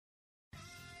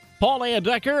Paul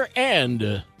Decker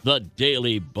and the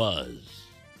Daily Buzz.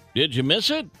 Did you miss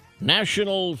it?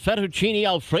 National Fettuccine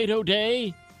Alfredo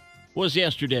Day was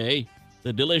yesterday.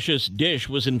 The delicious dish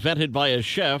was invented by a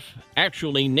chef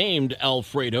actually named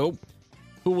Alfredo,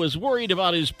 who was worried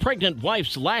about his pregnant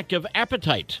wife's lack of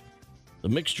appetite. The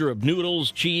mixture of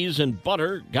noodles, cheese, and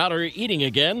butter got her eating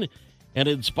again and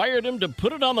inspired him to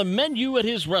put it on the menu at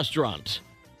his restaurant.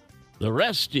 The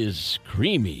rest is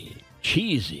creamy,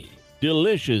 cheesy,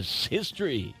 delicious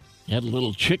history. Had a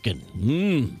little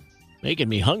chicken. Making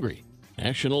me hungry.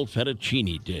 National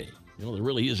Fettuccine Day. You know, there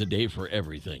really is a day for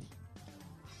everything.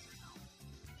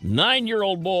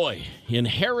 9-year-old boy in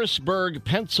Harrisburg,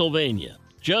 Pennsylvania,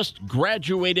 just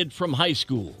graduated from high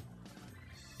school.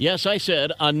 Yes, I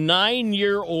said a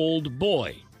 9-year-old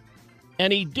boy.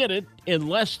 And he did it in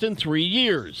less than 3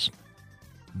 years.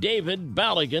 David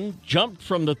Baligan jumped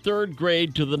from the 3rd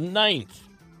grade to the 9th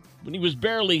when he was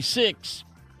barely 6.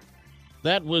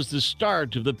 That was the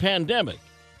start of the pandemic,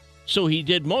 so he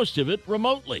did most of it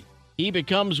remotely. He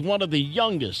becomes one of the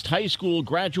youngest high school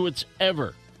graduates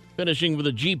ever, finishing with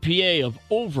a GPA of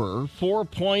over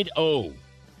 4.0.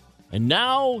 And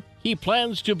now he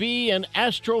plans to be an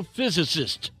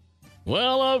astrophysicist.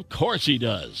 Well, of course he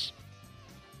does.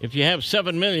 If you have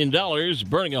 $7 million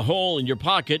burning a hole in your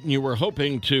pocket and you were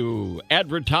hoping to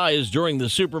advertise during the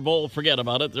Super Bowl, forget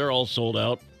about it. They're all sold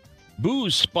out.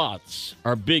 BuZz spots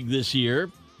are big this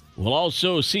year. We'll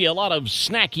also see a lot of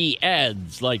snacky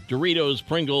ads like Doritos,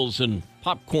 Pringles, and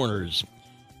Popcorners.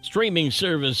 Streaming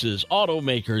services,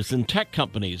 automakers, and tech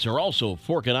companies are also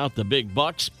forking out the big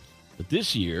bucks. But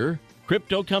this year,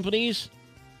 crypto companies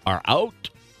are out.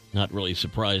 Not really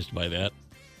surprised by that.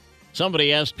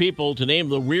 Somebody asked people to name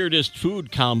the weirdest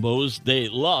food combos they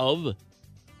love.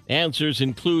 Answers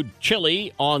include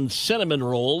chili on cinnamon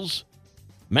rolls,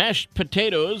 mashed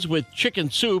potatoes with chicken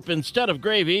soup instead of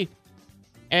gravy,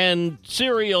 and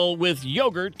cereal with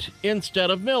yogurt instead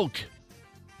of milk.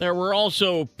 There were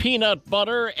also peanut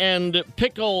butter and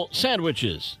pickle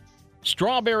sandwiches,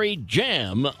 strawberry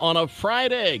jam on a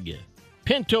fried egg,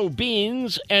 pinto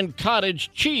beans and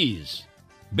cottage cheese,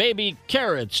 baby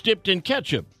carrots dipped in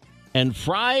ketchup, and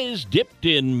fries dipped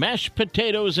in mashed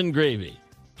potatoes and gravy.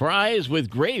 Fries with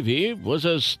gravy was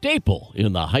a staple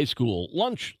in the high school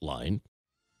lunch line.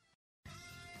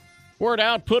 Word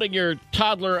out, putting your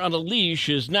toddler on a leash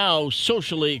is now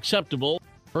socially acceptable.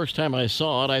 First time I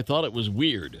saw it, I thought it was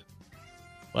weird.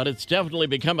 But it's definitely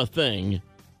become a thing.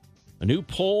 A new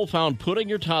poll found putting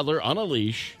your toddler on a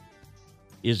leash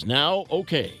is now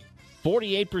okay.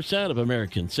 48% of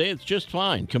Americans say it's just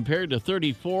fine, compared to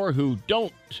 34% who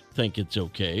don't think it's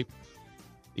okay.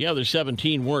 The other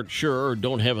 17 weren't sure or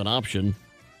don't have an option.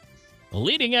 A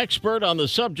leading expert on the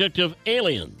subject of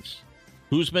aliens,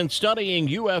 who's been studying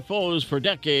UFOs for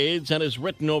decades and has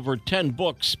written over 10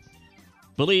 books,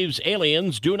 believes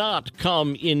aliens do not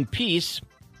come in peace.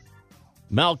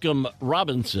 Malcolm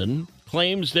Robinson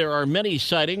claims there are many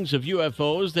sightings of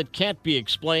UFOs that can't be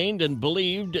explained and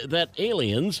believed that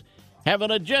aliens have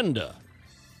an agenda.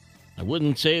 I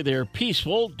wouldn't say they're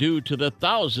peaceful due to the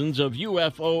thousands of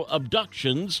UFO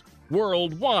abductions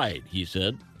worldwide, he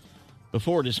said.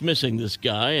 Before dismissing this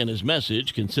guy and his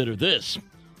message, consider this.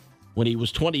 When he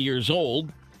was 20 years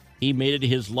old, he made it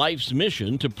his life's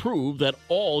mission to prove that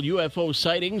all UFO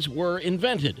sightings were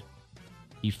invented.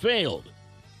 He failed.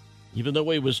 Even though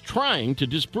he was trying to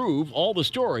disprove all the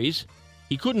stories,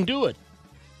 he couldn't do it.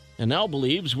 And now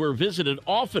believes we're visited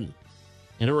often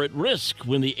and are at risk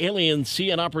when the aliens see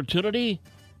an opportunity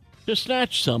to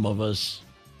snatch some of us.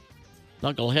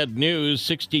 Knucklehead News,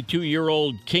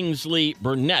 62-year-old Kingsley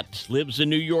Burnett lives in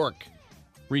New York.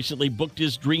 Recently booked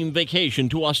his dream vacation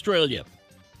to Australia.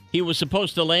 He was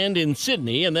supposed to land in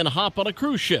Sydney and then hop on a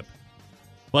cruise ship.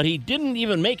 But he didn't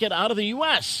even make it out of the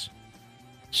U.S.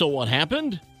 So what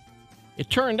happened? It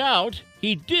turned out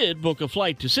he did book a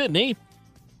flight to Sydney,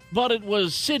 but it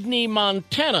was Sydney,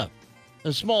 Montana,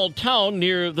 a small town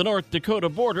near the North Dakota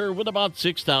border with about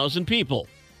 6,000 people.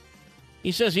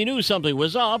 He says he knew something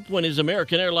was up when his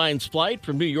American Airlines flight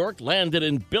from New York landed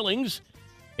in Billings,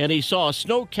 and he saw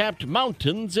snow-capped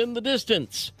mountains in the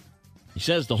distance. He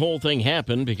says the whole thing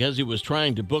happened because he was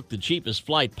trying to book the cheapest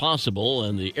flight possible,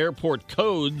 and the airport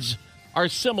codes are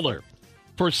similar.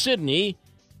 For Sydney,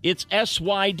 it's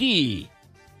SYD,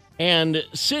 and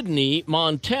Sydney,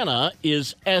 Montana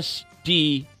is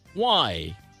SDY.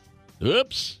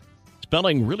 Oops,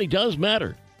 spelling really does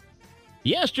matter.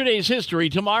 Yesterday's history,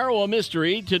 tomorrow a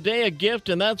mystery, today a gift,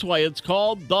 and that's why it's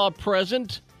called The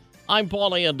Present. I'm Paul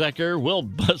Decker. We'll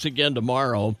buzz again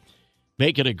tomorrow.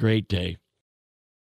 Make it a great day.